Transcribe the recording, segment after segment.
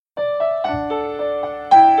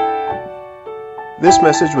This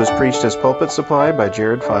message was preached as Pulpit Supply by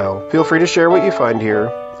Jared File. Feel free to share what you find here,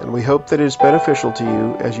 and we hope that it is beneficial to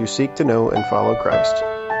you as you seek to know and follow Christ.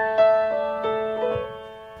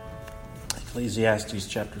 Ecclesiastes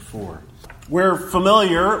chapter 4. We're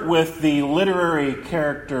familiar with the literary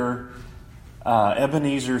character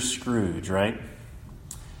Ebenezer Scrooge, right?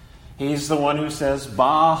 He's the one who says,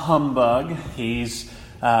 "Bah humbug." He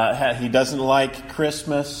doesn't like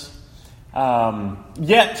Christmas.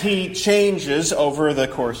 Yet he changes over the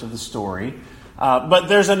course of the story. But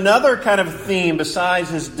there's another kind of theme besides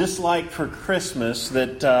his dislike for Christmas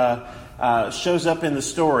that shows up in the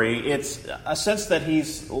story. It's a sense that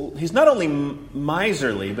he's not only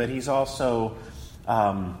miserly, but he's also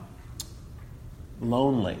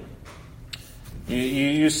lonely.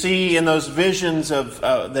 You see in those visions of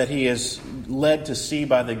that he is led to see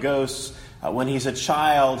by the ghosts, when he's a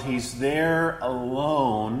child, he's there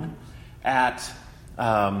alone at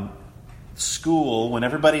school when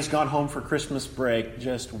everybody's gone home for Christmas break,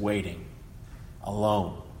 just waiting,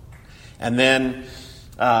 alone. And then,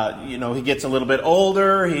 he gets a little bit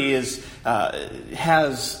older. He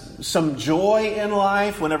has some joy in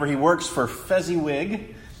life whenever he works for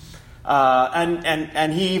Fezziwig.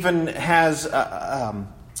 And he even has a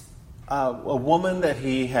woman that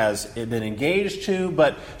he has been engaged to,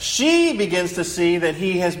 but she begins to see that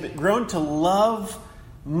he has grown to love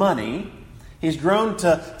money. He's grown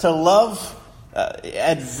to love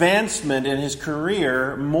advancement in his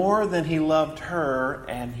career more than he loved her,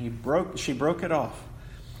 and she broke it off.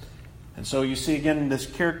 And so you see again this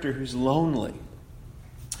character who's lonely.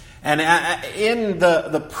 And in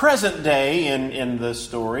the present day in the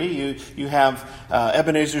story, you have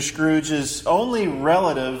Ebenezer Scrooge's only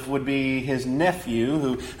relative would be his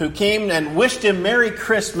nephew who came and wished him Merry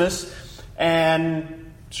Christmas, and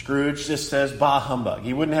Scrooge just says, "Bah humbug."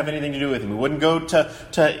 He wouldn't have anything to do with him. He wouldn't go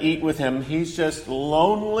to eat with him. He's just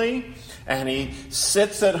lonely, and he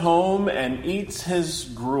sits at home and eats his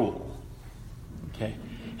gruel. Okay,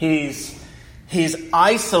 He's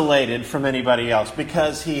isolated from anybody else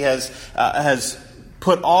because he has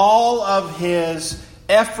put all of his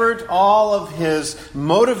effort, all of his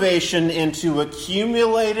motivation into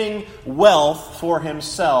accumulating wealth for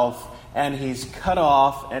himself, and he's cut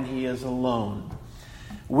off and he is alone.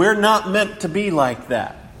 We're not meant to be like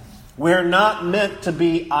that. We're not meant to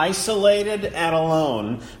be isolated and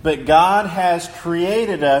alone, but God has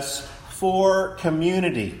created us for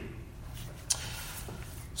community.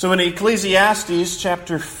 So in Ecclesiastes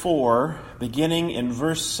chapter 4, beginning in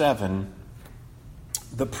verse 7,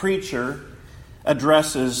 the preacher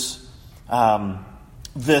addresses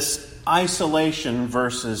this isolation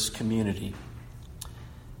versus community.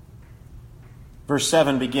 Verse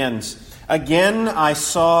 7 begins, "Again I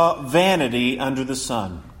saw vanity under the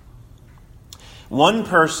sun. One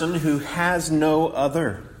person who has no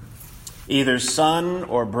other, either son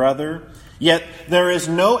or brother, yet there is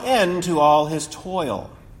no end to all his toil,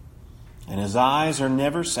 and his eyes are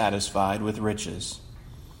never satisfied with riches.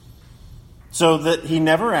 So that he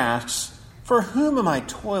never asks, 'For whom am I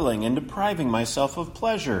toiling and depriving myself of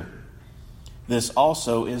pleasure?' This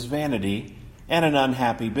also is vanity and an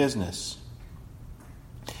unhappy business.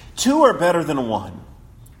 Two are better than one,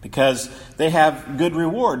 because they have good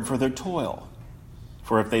reward for their toil.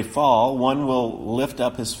 For if they fall, one will lift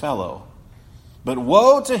up his fellow. But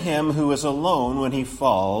woe to him who is alone when he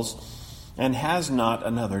falls, and has not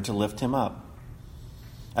another to lift him up.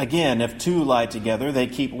 Again, if two lie together, they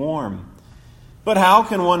keep warm. But how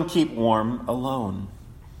can one keep warm alone?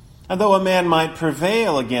 And though a man might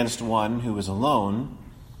prevail against one who is alone,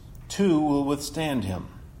 two will withstand him.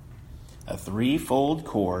 A threefold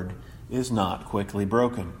cord is not quickly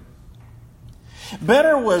broken.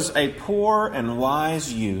 Better was a poor and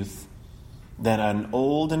wise youth than an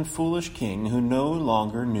old and foolish king who no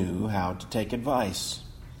longer knew how to take advice.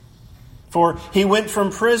 For he went from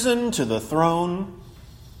prison to the throne,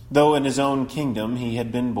 though in his own kingdom he had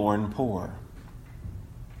been born poor.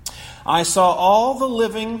 I saw all the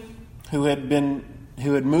living who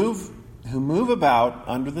move about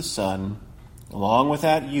under the sun, along with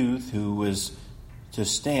that youth who was to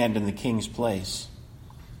stand in the king's place.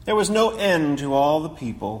 There was no end to all the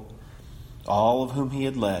people, all of whom he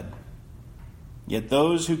had led. Yet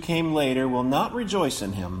those who came later will not rejoice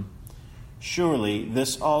in him. Surely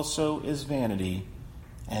this also is vanity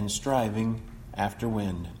and striving after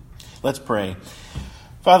wind." Let's pray.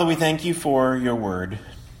 Father, we thank you for your word.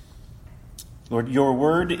 Lord, your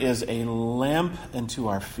word is a lamp unto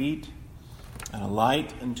our feet and a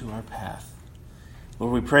light unto our path.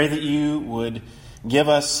 Lord, we pray that you would give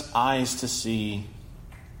us eyes to see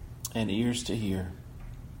and ears to hear.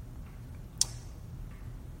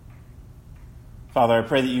 Father, I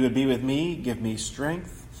pray that you would be with me, give me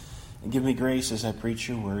strength, and give me grace as I preach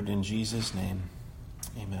your word. In Jesus' name,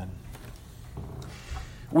 amen.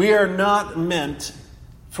 We are not meant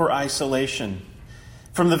for isolation.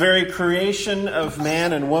 From the very creation of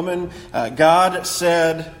man and woman, God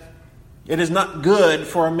said, it is not good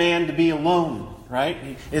for a man to be alone,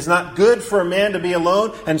 right? It's not good for a man to be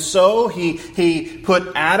alone. And so he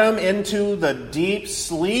put Adam into the deep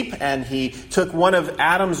sleep, and he took one of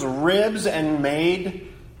Adam's ribs and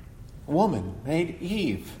made woman, made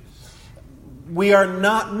Eve. We are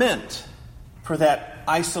not meant for that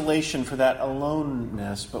isolation, for that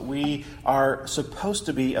aloneness, but we are supposed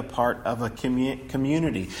to be a part of a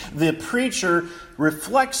community. The preacher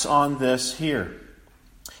reflects on this here.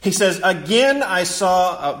 He says, again, I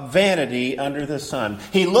saw a vanity under the sun.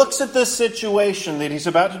 He looks at this situation that he's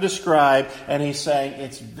about to describe, and he's saying,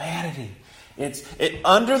 it's vanity. It's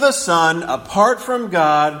under the sun, apart from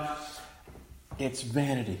God. It's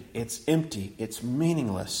vanity. It's empty. It's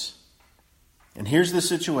meaningless. And here's the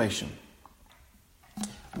situation.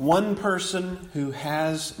 One person who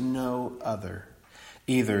has no other,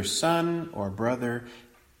 either son or brother,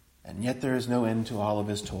 and yet there is no end to all of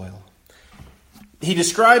his toil. He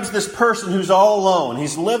describes this person who's all alone.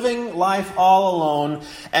 He's living life all alone,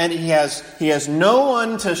 and he has no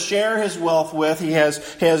one to share his wealth with. He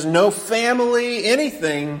has no family,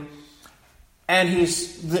 anything, and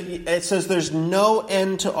it says there's no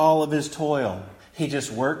end to all of his toil. He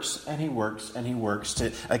just works and he works and he works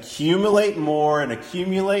to accumulate more and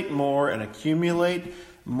accumulate more and accumulate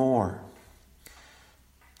more.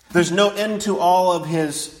 There's no end to all of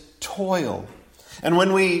his toil. And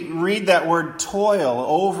when we read that word toil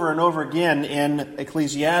over and over again in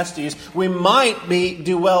Ecclesiastes, we might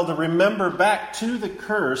do well to remember back to the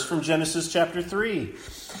curse from Genesis chapter 3.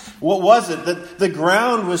 What was it? That the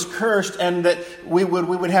ground was cursed, and that we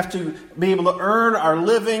would have to be able to earn our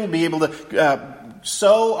living, be able to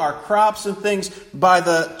sow our crops and things by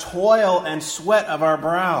the toil and sweat of our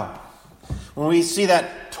brow. When we see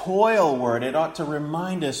that toil word, it ought to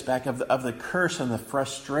remind us back of the curse and the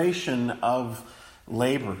frustration of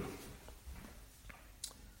labor.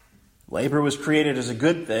 Labor was created as a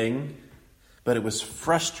good thing, but it was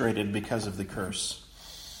frustrated because of the curse.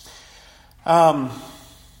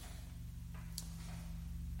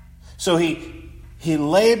 So he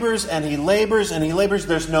labors and he labors and he labors.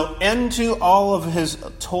 There's no end to all of his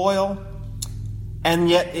toil. And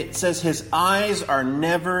yet it says his eyes are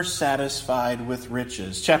never satisfied with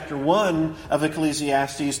riches. Chapter 1 of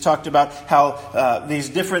Ecclesiastes talked about how these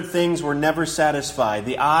different things were never satisfied.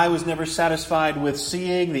 The eye was never satisfied with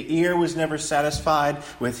seeing. The ear was never satisfied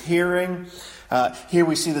with hearing. Here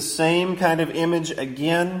we see the same kind of image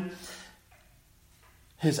again.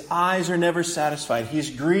 His eyes are never satisfied.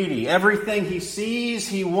 He's greedy. Everything he sees,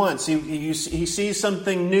 he wants. He sees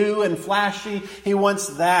something new and flashy. He wants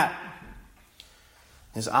that.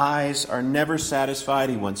 His eyes are never satisfied.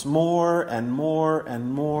 He wants more and more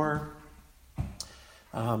and more.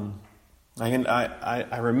 I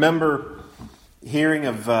remember hearing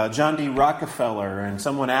of John D. Rockefeller, and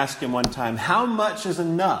someone asked him one time, how much is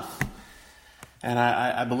enough? And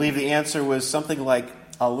I believe the answer was something like,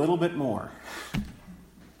 a little bit more.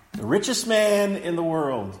 The richest man in the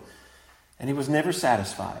world. And he was never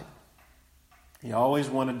satisfied. He always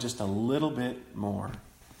wanted just a little bit more.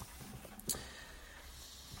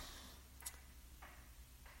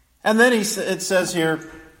 And then it says here,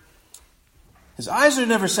 his eyes are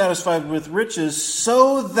never satisfied with riches,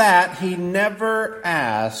 so that he never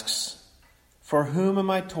asks, for whom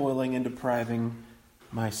am I toiling and depriving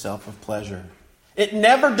myself of pleasure? It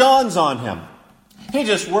never dawns on him. He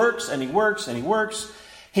just works and he works and he works.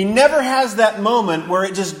 He never has that moment where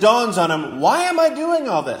it just dawns on him, why am I doing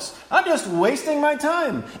all this? I'm just wasting my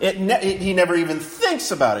time. He never even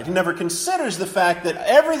thinks about it. He never considers the fact that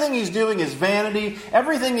everything he's doing is vanity.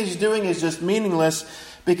 Everything he's doing is just meaningless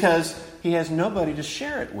because he has nobody to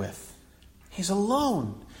share it with. He's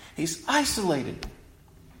alone. He's isolated.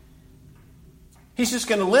 He's just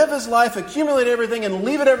going to live his life, accumulate everything, and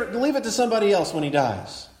leave it to somebody else when he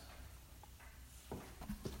dies.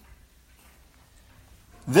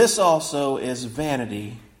 This also is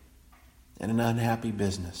vanity and an unhappy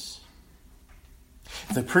business.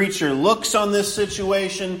 The preacher looks on this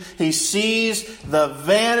situation. He sees the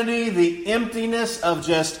vanity, the emptiness of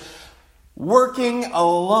just working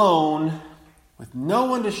alone with no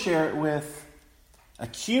one to share it with,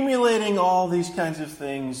 accumulating all these kinds of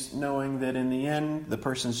things, knowing that in the end the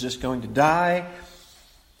person's just going to die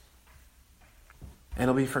and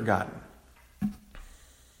it'll be forgotten.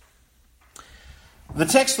 The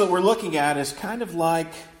text that we're looking at is kind of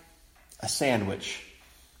like a sandwich.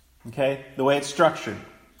 Okay? The way it's structured.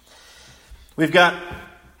 We've got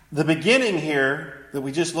the beginning here that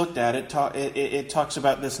we just looked at. It talks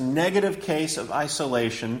about this negative case of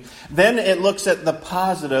isolation. Then it looks at the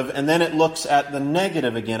positive, and then it looks at the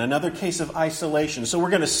negative again. Another case of isolation. So we're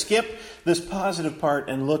going to skip this positive part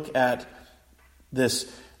and look at this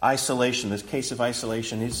isolation, this case of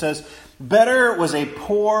isolation. He says, "Better was a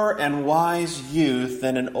poor and wise youth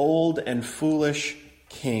than an old and foolish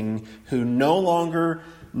king who no longer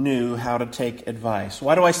knew how to take advice."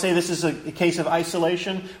 Why do I say this is a case of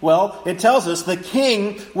isolation? Well, it tells us the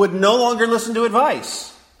king would no longer listen to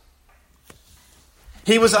advice.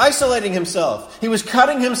 He was isolating himself. He was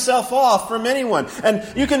cutting himself off from anyone. And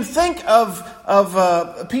you can think of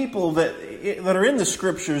people that are in the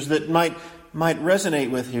Scriptures that might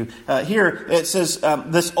resonate with you. Here it says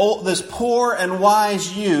this poor and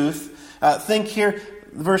wise youth. Think here,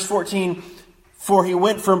 verse 14. "For he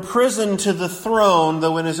went from prison to the throne,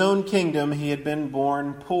 though in his own kingdom he had been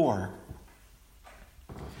born poor."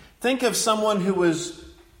 Think of someone who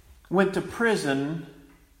went to prison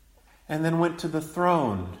and then went to the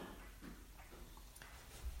throne.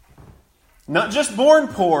 Not just born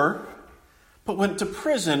poor, but went to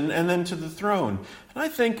prison and then to the throne. And I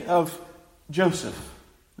think of Joseph.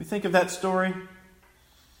 We think of that story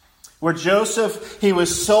where Joseph, he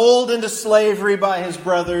was sold into slavery by his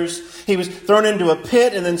brothers. He was thrown into a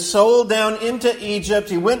pit and then sold down into Egypt.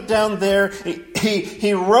 He went down there.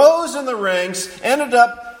 He rose in the ranks, ended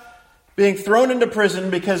up being thrown into prison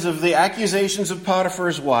because of the accusations of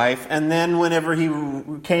Potiphar's wife. And then whenever he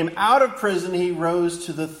came out of prison, he rose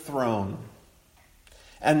to the throne.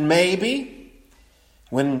 And maybe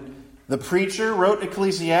when the preacher wrote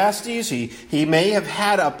Ecclesiastes, he may have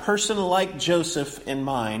had a person like Joseph in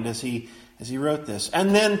mind as he wrote this.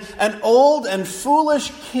 And then an old and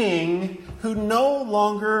foolish king who no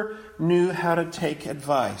longer knew how to take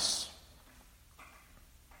advice.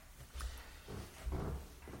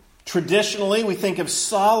 Traditionally, we think of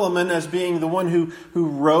Solomon as being the one who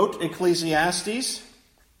wrote Ecclesiastes.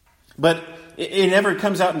 But it never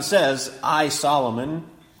comes out and says, "I, Solomon."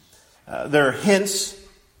 There are hints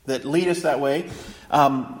that lead us that way.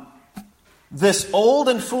 This old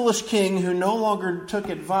and foolish king who no longer took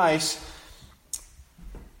advice,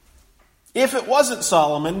 if it wasn't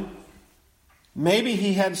Solomon, maybe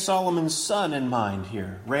he had Solomon's son in mind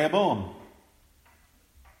here, Rehoboam.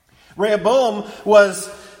 Rehoboam was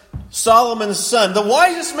Solomon's son. The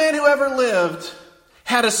wisest man who ever lived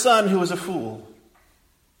had a son who was a fool,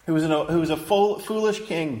 who was a foolish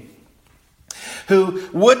king, who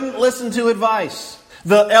wouldn't listen to advice.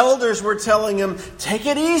 The elders were telling him, "Take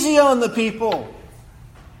it easy on the people."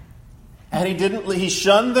 And he didn't. He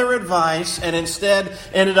shunned their advice and instead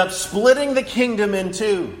ended up splitting the kingdom in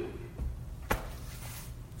two.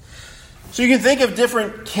 So you can think of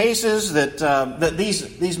different cases that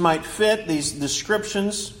these might fit, these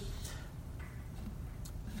descriptions.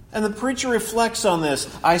 And the preacher reflects on this.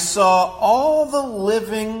 "I saw all the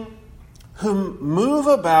living who move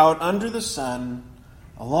about under the sun,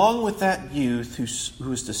 along with that youth who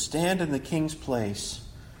was to stand in the king's place.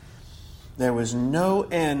 There was no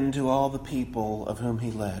end to all the people of whom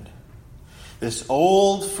he led." This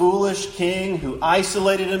old, foolish king who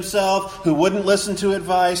isolated himself, who wouldn't listen to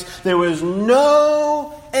advice, there was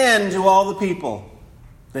no end to all the people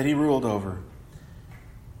that he ruled over.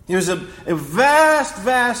 It was a vast,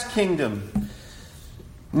 vast kingdom.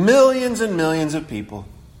 Millions and millions of people.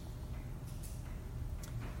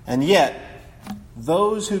 And yet,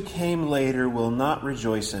 those who came later will not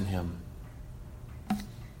rejoice in him.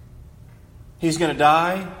 He's going to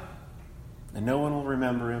die, and no one will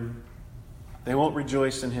remember him. They won't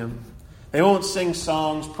rejoice in him. They won't sing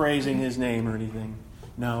songs praising his name or anything.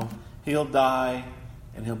 No, he'll die,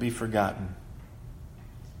 and he'll be forgotten.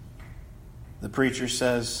 The preacher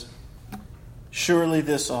says, "Surely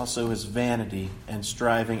this also is vanity and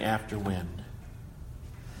striving after wind."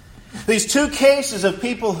 These two cases of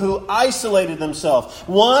people who isolated themselves.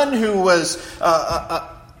 One who was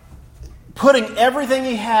putting everything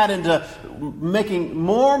he had into making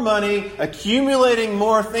more money, accumulating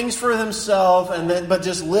more things for himself, but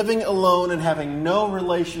just living alone and having no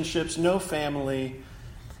relationships, no family.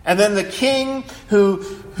 And then the king who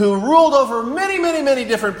ruled over many, many, many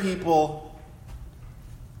different people,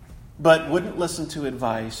 but wouldn't listen to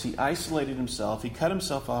advice. He isolated himself. He cut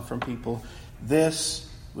himself off from people. This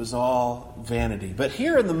was all vanity. But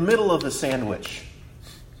here in the middle of the sandwich,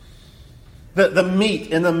 the meat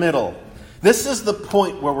in the middle, this is the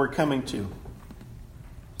point where we're coming to.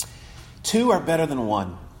 Two are better than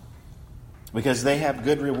one because they have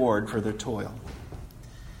good reward for their toil.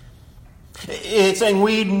 It's saying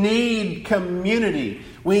we need community.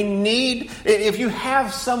 We need, if you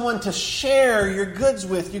have someone to share your goods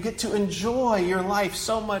with, you get to enjoy your life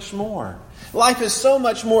so much more. Life is so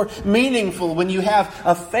much more meaningful when you have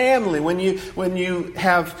a family, when you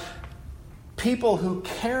have people who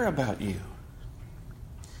care about you.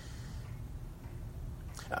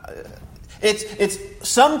 It's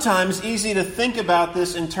sometimes easy to think about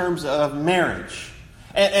this in terms of marriage.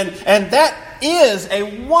 And that is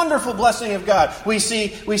a wonderful blessing of God. We see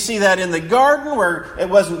that in the garden where it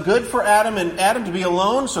wasn't good for Adam to be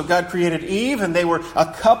alone, so God created Eve and they were a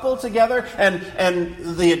couple together. And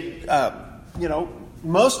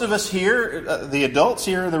most of us here, the adults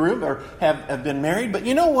here in the room, have been married. But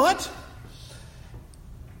you know what?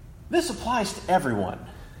 This applies to everyone.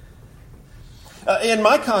 In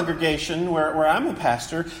my congregation, where I'm a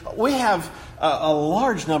pastor, we have a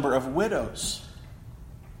large number of widows.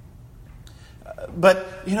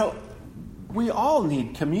 But, we all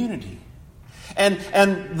need community. And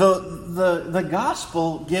the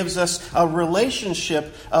gospel gives us a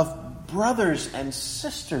relationship of brothers and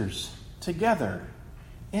sisters together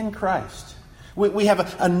in Christ. We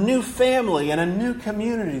have a new family and a new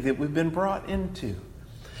community that we've been brought into.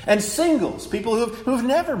 And singles, people who've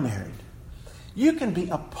never married, you can be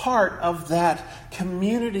a part of that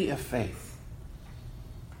community of faith.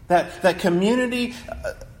 That community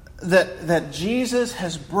that Jesus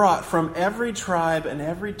has brought from every tribe and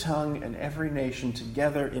every tongue and every nation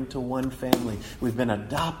together into one family. We've been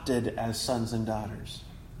adopted as sons and daughters.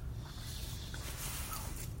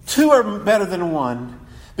 Two are better than one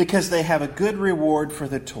because they have a good reward for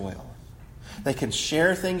the toil. They can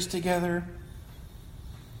share things together.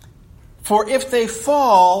 For if they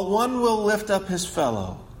fall, one will lift up his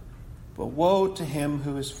fellow. But woe to him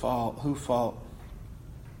who is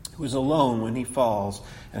alone when he falls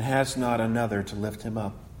and has not another to lift him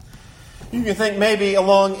up. You can think maybe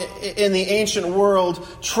in the ancient world,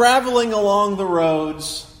 traveling along the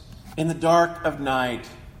roads in the dark of night.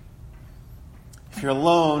 If you're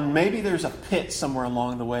alone, maybe there's a pit somewhere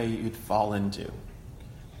along the way you'd fall into.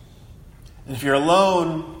 And if you're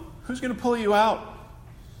alone, who's going to pull you out?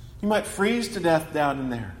 You might freeze to death down in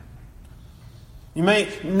there.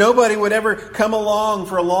 Nobody would ever come along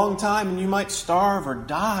for a long time, and you might starve or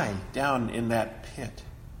die down in that pit.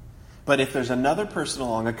 But if there's another person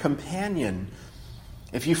along, a companion,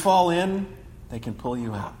 if you fall in, they can pull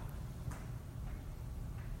you out.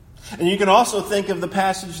 And you can also think of the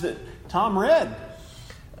passage that Tom read.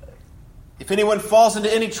 If anyone falls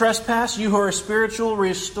into any trespass, you who are spiritual,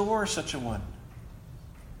 restore such a one.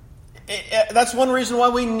 That's one reason why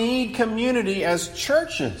we need community as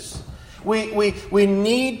churches. We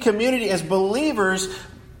need community as believers.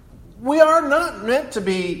 We are not meant to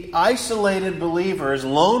be isolated believers,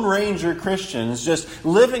 Lone Ranger Christians, just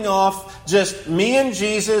living off just me and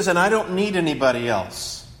Jesus and I don't need anybody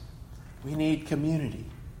else. We need community.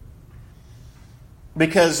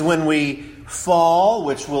 Because when we fall,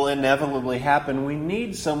 which will inevitably happen, we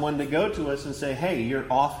need someone to go to us and say, hey,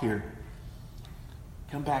 you're off here.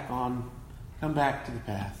 Come back to the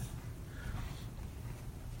path.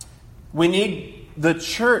 We need the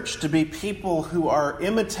church to be people who are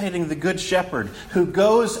imitating the Good Shepherd, who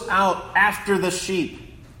goes out after the sheep.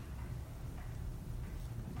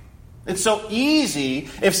 It's so easy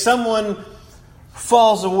if someone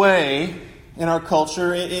falls away in our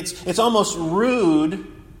culture, it's almost rude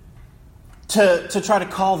to try to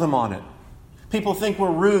call them on it. People think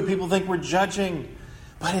we're rude, people think we're judging,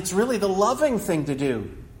 but it's really the loving thing to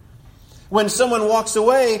do. When someone walks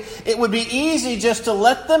away, it would be easy just to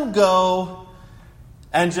let them go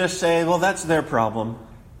and just say, well, that's their problem.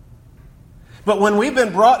 But when we've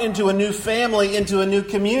been brought into a new family, into a new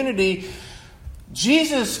community,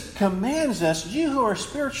 Jesus commands us, you who are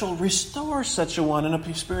spiritual, restore such a one in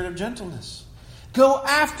a spirit of gentleness. Go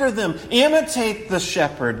after them. Imitate the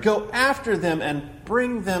shepherd. Go after them and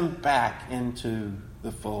bring them back into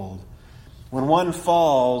the fold. When one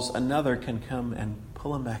falls, another can come and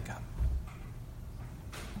pull him back up.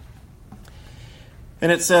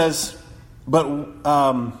 And it says, but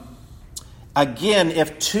again,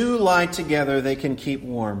 if two lie together, they can keep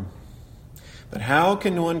warm. But how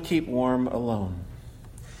can one keep warm alone?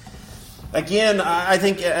 Again, I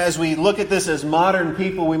think as we look at this as modern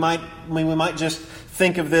people, we might just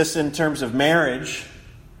think of this in terms of marriage.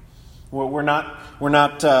 We're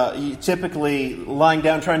not typically lying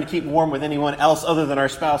down trying to keep warm with anyone else other than our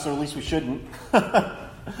spouse, or at least we shouldn't.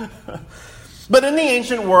 But in the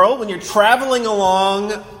ancient world, when you're traveling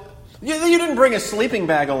along, you didn't bring a sleeping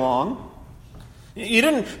bag along. You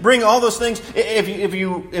didn't bring all those things.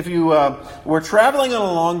 If you were traveling on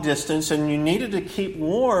a long distance and you needed to keep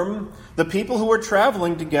warm, the people who were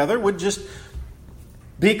traveling together would just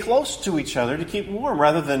be close to each other to keep warm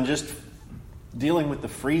rather than just dealing with the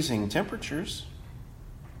freezing temperatures.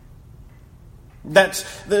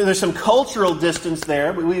 There's some cultural distance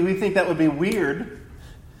there. We think that would be weird.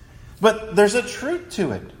 But there's a truth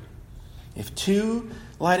to it. If two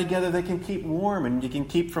lie together, they can keep warm and you can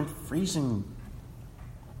keep from freezing.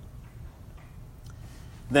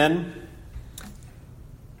 Then,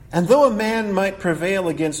 and though a man might prevail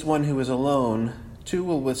against one who is alone, two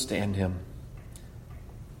will withstand him.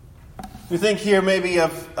 We think here maybe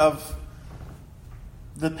of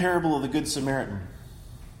the parable of the Good Samaritan.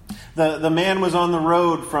 The man was on the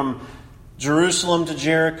road from Jerusalem to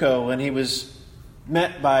Jericho, and he was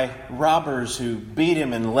met by robbers who beat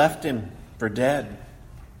him and left him for dead.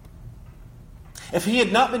 If he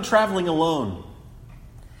had not been traveling alone,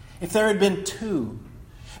 if there had been two,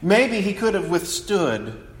 maybe he could have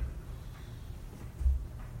withstood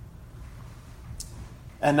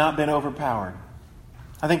and not been overpowered.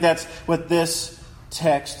 I think that's what this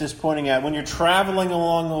text is pointing at. When you're traveling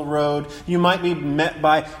along the road, you might be met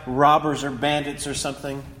by robbers or bandits or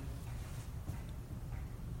something.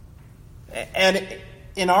 And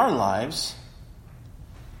in our lives,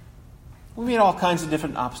 we meet all kinds of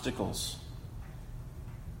different obstacles.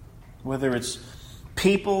 Whether it's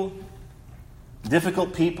people,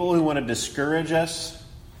 difficult people who want to discourage us,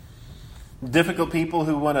 difficult people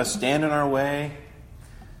who want to stand in our way.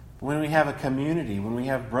 When we have a community, when we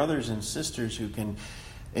have brothers and sisters who can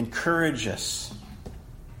encourage us,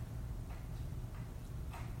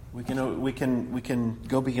 we can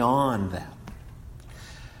go beyond that.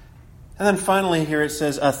 And then finally here it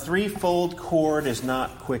says, a threefold cord is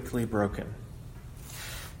not quickly broken.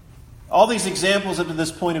 All these examples up to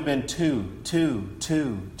this point have been two.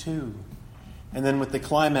 And then with the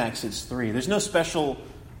climax it's three. There's no special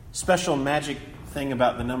magic thing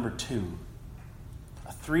about the number two.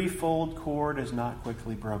 A threefold cord is not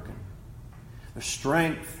quickly broken. There's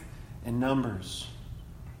strength in numbers.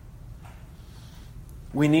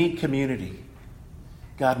 We need community.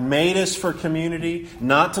 God made us for community,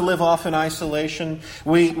 not to live off in isolation.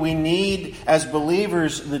 We need, as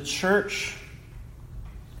believers, the church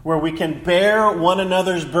where we can bear one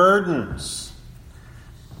another's burdens.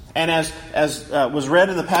 And as was read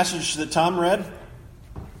in the passage that Tom read,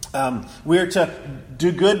 we're to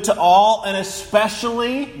do good to all, and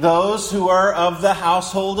especially those who are of the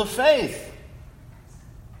household of faith.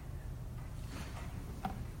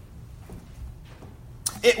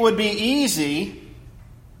 It would be easy.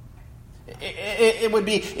 It would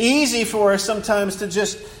be easy for us sometimes to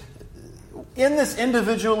just, in this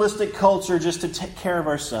individualistic culture, just to take care of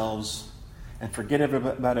ourselves and forget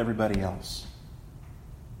about everybody else.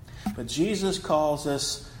 But Jesus calls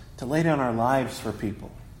us to lay down our lives for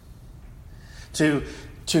people. To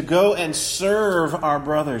go and serve our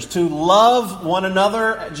brothers. To love one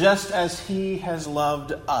another just as He has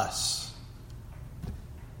loved us.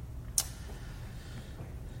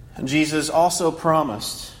 And Jesus also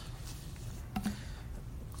promised,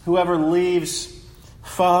 whoever leaves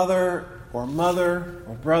father or mother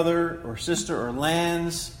or brother or sister or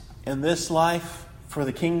lands in this life for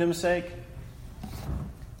the kingdom's sake,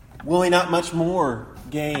 will he not much more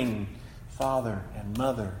gain father and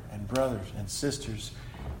mother and brothers and sisters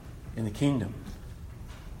in the kingdom?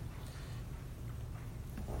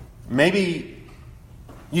 Maybe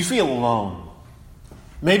you feel alone.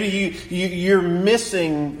 Maybe you're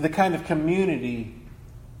missing the kind of community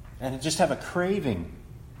and just have a craving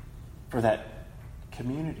for that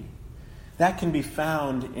community. That can be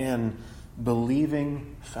found in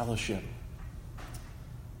believing fellowship.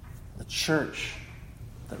 The church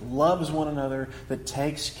that loves one another, that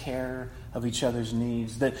takes care of each other's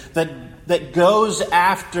needs, that goes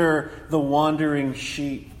after the wandering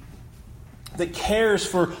sheep, that cares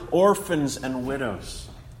for orphans and widows.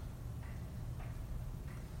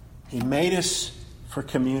 He made us for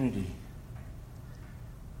community.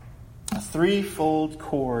 A threefold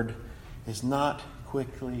cord is not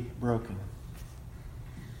quickly broken.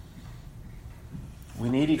 We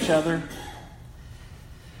need each other.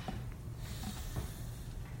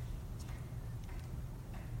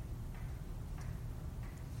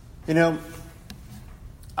 You know,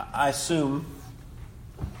 I assume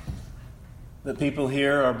that people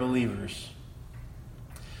here are believers.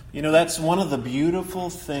 You know, that's one of the beautiful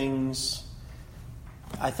things,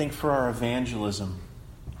 I think, for our evangelism,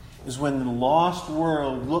 is when the lost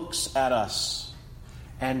world looks at us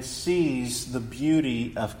and sees the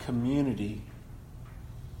beauty of community.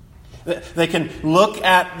 They can look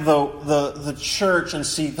at the church and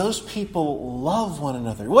see those people love one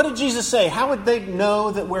another. What did Jesus say? How would they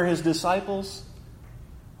know that we're His disciples?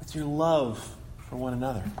 With your love for one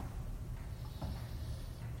another.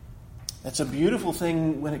 It's a beautiful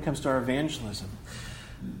thing when it comes to our evangelism.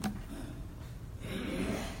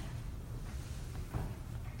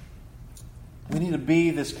 We need to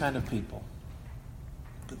be this kind of people.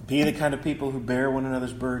 Be the kind of people who bear one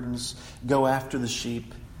another's burdens, go after the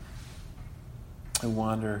sheep, who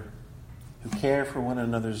wander, who care for one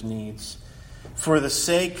another's needs, for the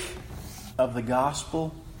sake of the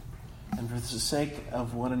gospel and for the sake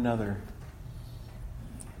of one another.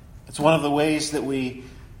 It's one of the ways that we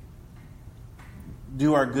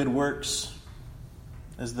do our good works,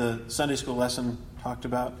 as the Sunday school lesson talked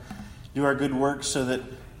about. Do our good works so that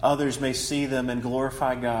others may see them and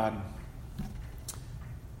glorify God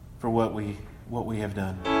for what we have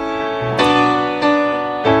done.